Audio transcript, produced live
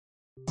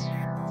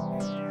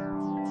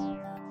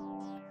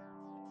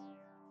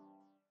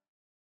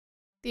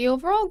The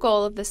overall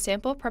goal of the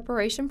sample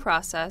preparation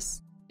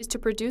process is to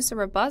produce a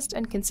robust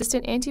and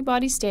consistent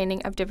antibody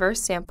staining of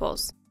diverse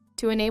samples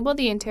to enable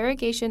the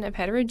interrogation of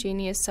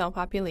heterogeneous cell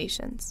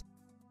populations.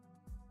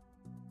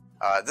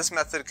 This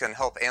method can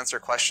help answer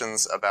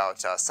questions about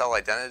cell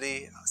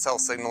identity, cell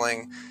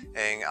signaling,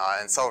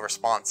 and cell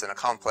response in a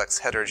complex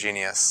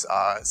heterogeneous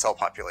cell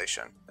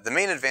population. The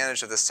main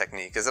advantage of this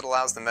technique is it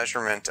allows the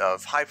measurement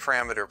of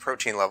high-parameter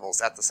protein levels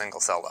at the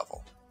single-cell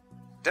level.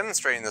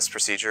 Demonstrating this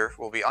procedure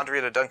will be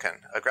Aundrietta Duncan,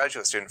 a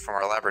graduate student from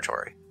our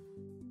laboratory.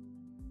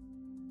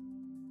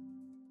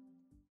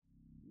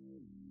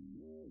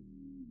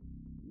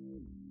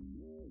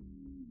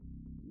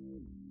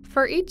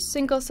 For each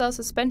single-cell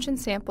suspension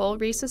sample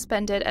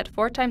resuspended at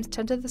 4 ×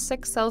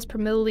 10⁶ cells per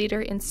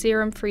milliliter in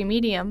serum-free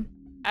medium,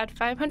 add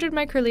 500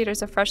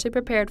 microliters of freshly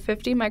prepared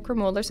 50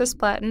 micromolar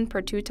cisplatin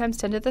per 2 ×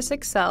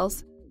 10⁶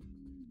 cells,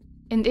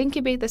 and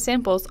incubate the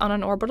samples on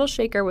an orbital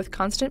shaker with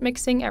constant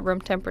mixing at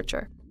room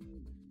temperature.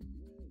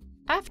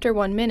 After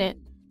 1 minute,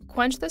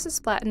 quench the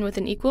cisplatin with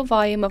an equal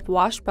volume of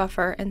wash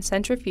buffer and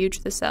centrifuge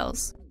the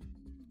cells.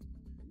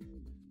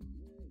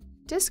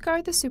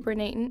 Discard the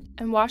supernatant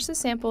and wash the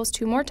samples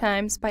 2 more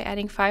times by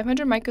adding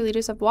 500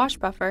 microliters of wash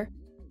buffer,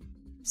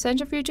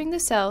 centrifuging the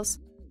cells,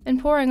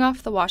 and pouring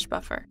off the wash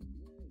buffer.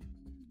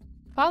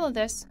 Follow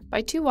this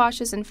by 2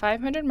 washes and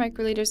 500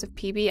 microliters of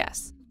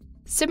PBS,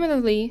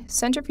 similarly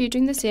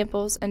centrifuging the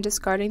samples and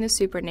discarding the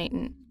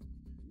supernatant.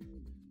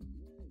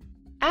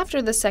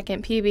 After the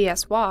second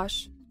PBS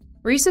wash,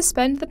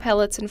 resuspend the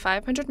pellets in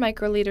 500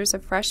 microliters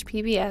of fresh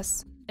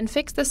PBS and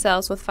fix the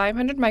cells with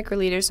 500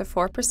 microliters of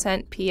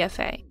 4%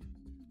 PFA.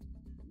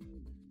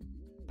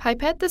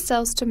 Pipette the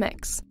cells to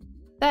mix.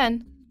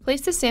 Then,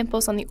 place the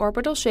samples on the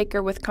orbital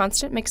shaker with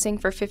constant mixing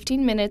for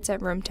 15 minutes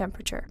at room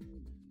temperature.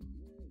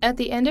 At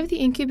the end of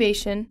the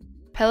incubation,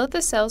 pellet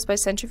the cells by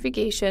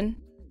centrifugation,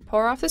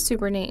 pour off the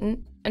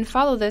supernatant, and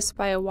follow this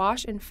by a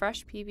wash in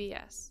fresh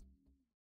PBS.